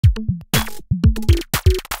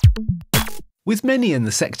With many in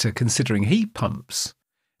the sector considering heat pumps,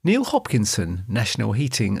 Neil Hopkinson, National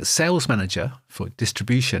Heating Sales Manager for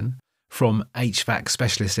Distribution from HVAC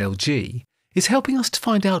specialist LG, is helping us to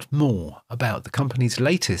find out more about the company's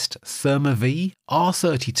latest Therma V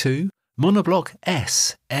R32 Monobloc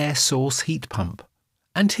S air source heat pump.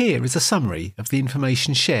 And here is a summary of the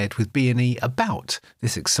information shared with B&E about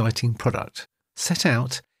this exciting product, set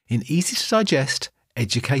out in easy-to-digest,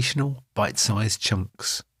 educational, bite-sized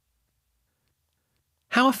chunks.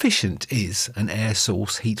 How efficient is an air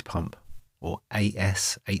source heat pump, or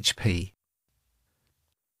ASHP?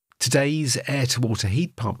 Today's air-to-water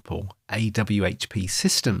heat pump, or AWHP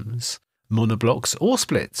systems, monoblocks or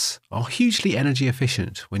splits, are hugely energy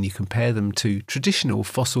efficient when you compare them to traditional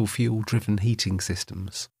fossil fuel-driven heating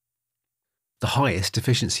systems. The highest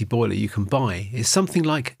efficiency boiler you can buy is something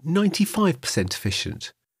like 95%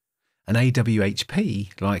 efficient. An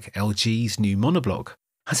AWHP, like LG's new Monobloc,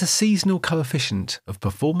 has a seasonal coefficient of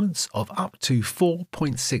performance of up to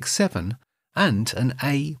 4.67 and an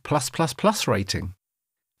A+++ rating,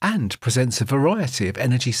 and presents a variety of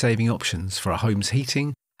energy-saving options for a home's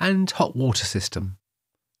heating and hot water system.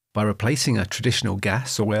 By replacing a traditional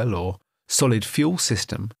gas, oil or solid fuel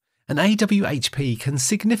system, an AWHP can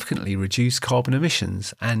significantly reduce carbon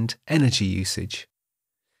emissions and energy usage.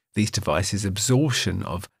 These devices' absorption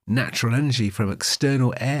of natural energy from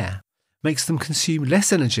external air makes them consume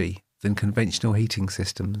less energy than conventional heating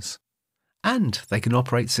systems, and they can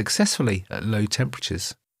operate successfully at low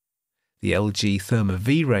temperatures. The LG Therma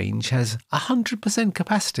V range has 100%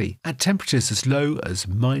 capacity at temperatures as low as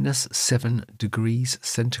 -7 degrees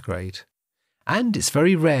centigrade, and it's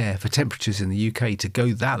very rare for temperatures in the UK to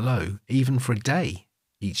go that low, even for a day,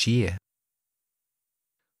 each year.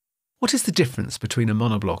 What is the difference between a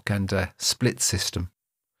monobloc and a split system?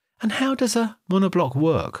 And how does a monobloc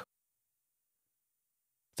work?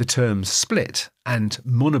 The terms split and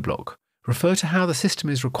monobloc refer to how the system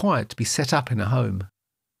is required to be set up in a home.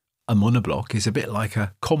 A monobloc is a bit like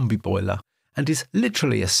a combi boiler and is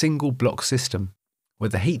literally a single block system, where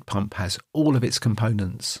the heat pump has all of its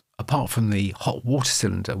components, apart from the hot water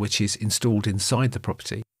cylinder which is installed inside the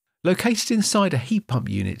property, located inside a heat pump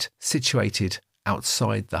unit situated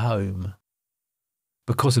outside the home.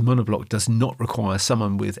 Because a monobloc does not require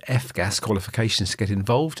someone with F-gas qualifications to get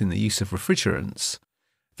involved in the use of refrigerants,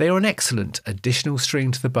 they are an excellent additional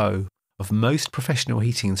string to the bow of most professional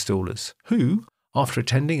heating installers who, after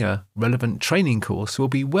attending a relevant training course, will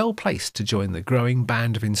be well placed to join the growing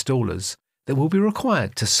band of installers that will be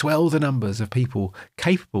required to swell the numbers of people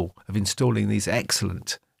capable of installing these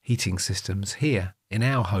excellent heating systems here in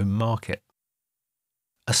our home market.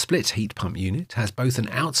 A split heat pump unit has both an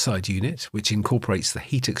outside unit, which incorporates the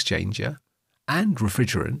heat exchanger and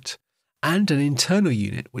refrigerant, and an internal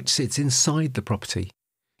unit which sits inside the property,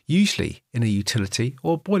 usually in a utility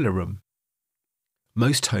or boiler room.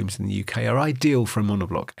 Most homes in the UK are ideal for a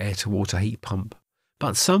monobloc air-to-water heat pump,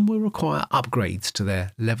 but some will require upgrades to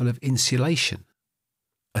their level of insulation.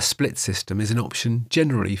 A split system is an option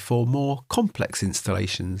generally for more complex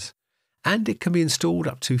installations, and it can be installed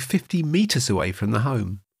up to 50 metres away from the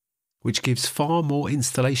home, which gives far more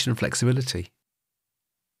installation flexibility.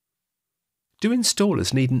 Do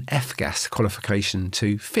installers need an F-gas qualification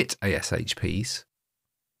to fit ASHPs?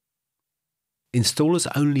 Installers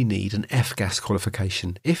only need an F-gas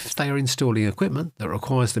qualification if they are installing equipment that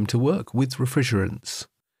requires them to work with refrigerants.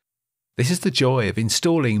 This is the joy of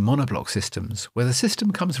installing monobloc systems, where the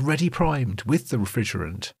system comes ready primed with the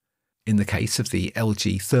refrigerant. In the case of the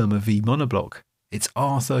LG Therma V monobloc, it's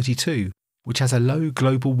R32, which has a low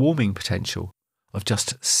global warming potential of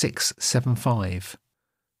just 675,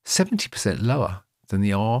 70% lower than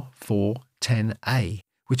the R410A,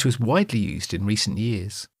 which was widely used in recent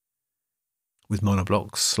years. With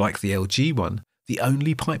monoblocks like the LG one, the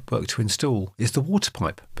only pipework to install is the water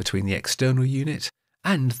pipe between the external unit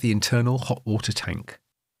and the internal hot water tank.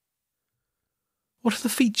 What are the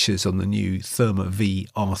features on the new Therma V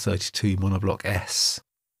R32 Monobloc S?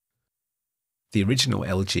 The original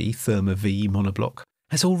LG Therma V Monobloc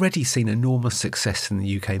has already seen enormous success in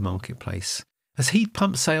the UK marketplace, as heat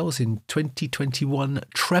pump sales in 2021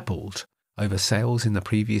 trebled over sales in the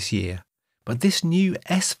previous year. But this new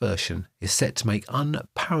S version is set to make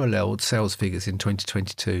unparalleled sales figures in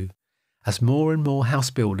 2022, as more and more house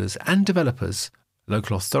builders and developers,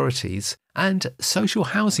 local authorities and social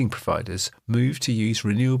housing providers move to use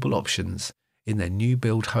renewable options in their new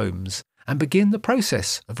build homes and begin the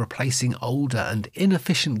process of replacing older and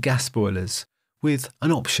inefficient gas boilers with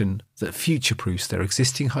an option that future-proofs their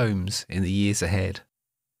existing homes in the years ahead.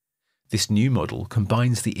 This new model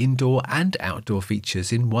combines the indoor and outdoor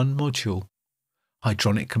features in one module.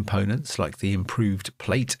 Hydronic components like the improved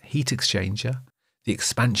plate heat exchanger, the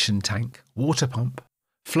expansion tank, water pump,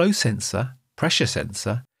 flow sensor, pressure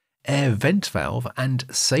sensor, air vent valve and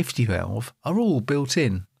safety valve are all built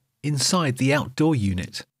in inside the outdoor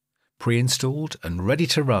unit, pre-installed and ready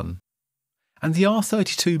to run. And the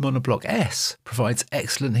R32 Monobloc S provides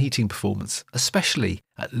excellent heating performance, especially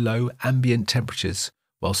at low ambient temperatures,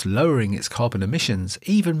 whilst lowering its carbon emissions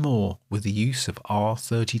even more with the use of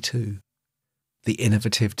R32. The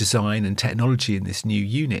innovative design and technology in this new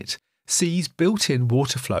unit sees built-in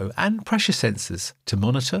water flow and pressure sensors to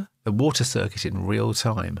monitor the water circuit in real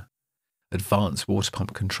time, advanced water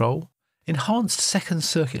pump control, enhanced second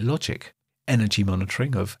circuit logic, energy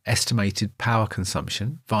monitoring of estimated power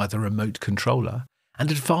consumption via the remote controller,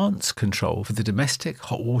 and advanced control for the domestic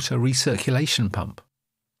hot water recirculation pump.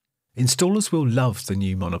 Installers will love the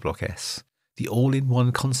new Monobloc S. The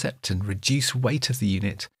all-in-one concept and reduced weight of the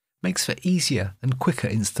unit makes for easier and quicker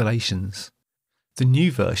installations. The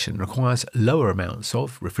new version requires lower amounts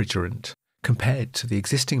of refrigerant compared to the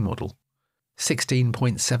existing model,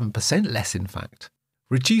 16.7% less in fact,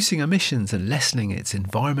 reducing emissions and lessening its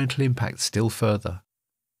environmental impact still further.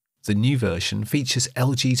 The new version features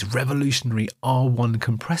LG's revolutionary R1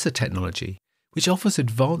 compressor technology, which offers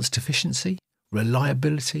advanced efficiency,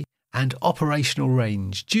 reliability and operational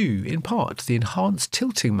range due in part to the enhanced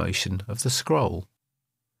tilting motion of the scroll.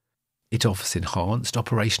 It offers enhanced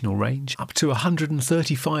operational range up to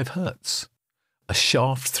 135 Hz, a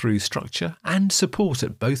shaft-through structure and support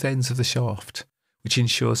at both ends of the shaft, which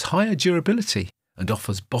ensures higher durability and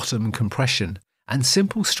offers bottom compression and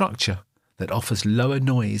simple structure that offers lower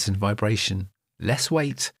noise and vibration, less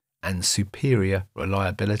weight and superior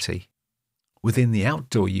reliability. Within the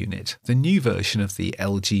outdoor unit, the new version of the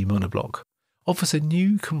LG Monobloc offers a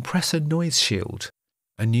new compressor noise shield,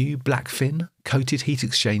 a new black fin coated heat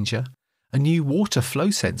exchanger, a new water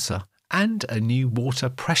flow sensor and a new water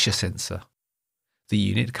pressure sensor. The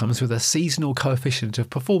unit comes with a seasonal coefficient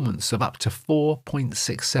of performance of up to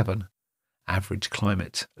 4.67, average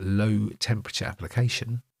climate low temperature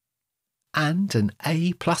application, and an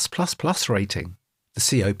A+++ rating. The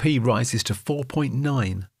COP rises to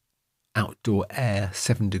 4.9, outdoor air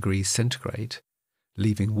 7 degrees centigrade,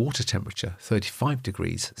 leaving water temperature 35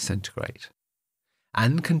 degrees centigrade,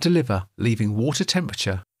 and can deliver leaving water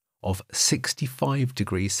temperature of 65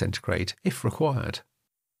 degrees centigrade if required.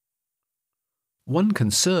 One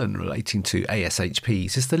concern relating to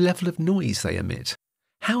ASHPs is the level of noise they emit.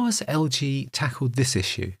 How has LG tackled this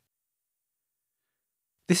issue?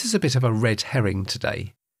 This is a bit of a red herring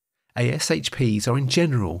today. ASHPs are in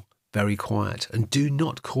general very quiet and do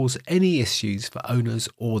not cause any issues for owners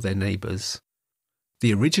or their neighbours.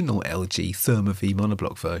 The original LG Therma V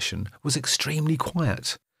Monobloc version was extremely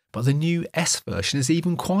quiet, but the new S version is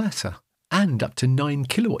even quieter, and up to 9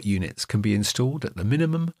 kilowatt units can be installed at the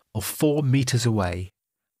minimum of 4 metres away,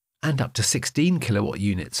 and up to 16 kilowatt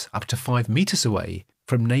units up to 5 metres away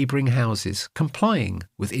from neighbouring houses, complying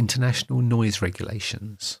with international noise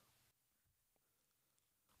regulations.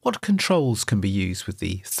 What controls can be used with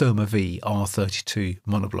the Therma V R32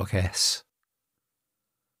 Monobloc S?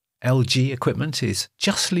 LG equipment is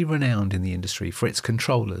justly renowned in the industry for its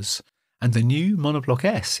controllers, and the new Monobloc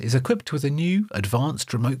S is equipped with a new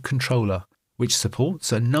advanced remote controller which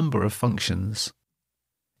supports a number of functions.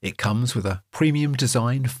 It comes with a premium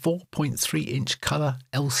designed 4.3-inch colour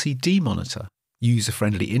LCD monitor,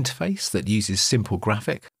 user-friendly interface that uses simple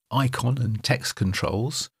graphic, icon and text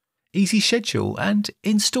controls, easy schedule and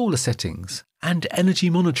installer settings, and energy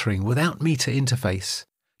monitoring without meter interface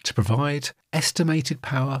to provide estimated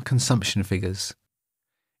power consumption figures.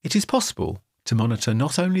 It is possible to monitor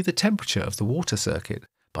not only the temperature of the water circuit,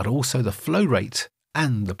 but also the flow rate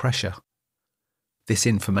and the pressure. This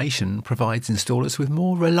information provides installers with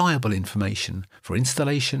more reliable information for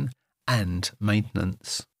installation and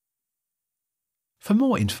maintenance. For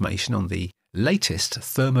more information on the latest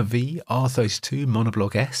Therma V R32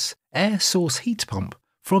 Monobloc S air source heat pump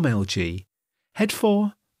from LG, head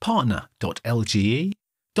for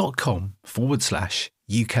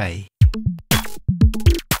partner.lge.com/UK.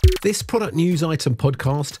 This Product News Item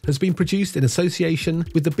podcast has been produced in association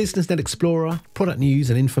with the BusinessNet Explorer Product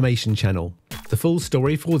News and Information channel. The full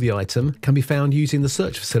story for the item can be found using the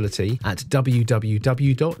search facility at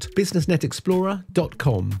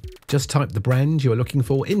www.businessnetexplorer.com. Just type the brand you are looking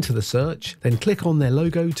for into the search, then click on their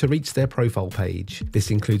logo to reach their profile page.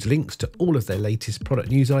 This includes links to all of their latest product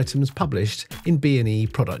news items published in B&E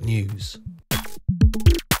Product News.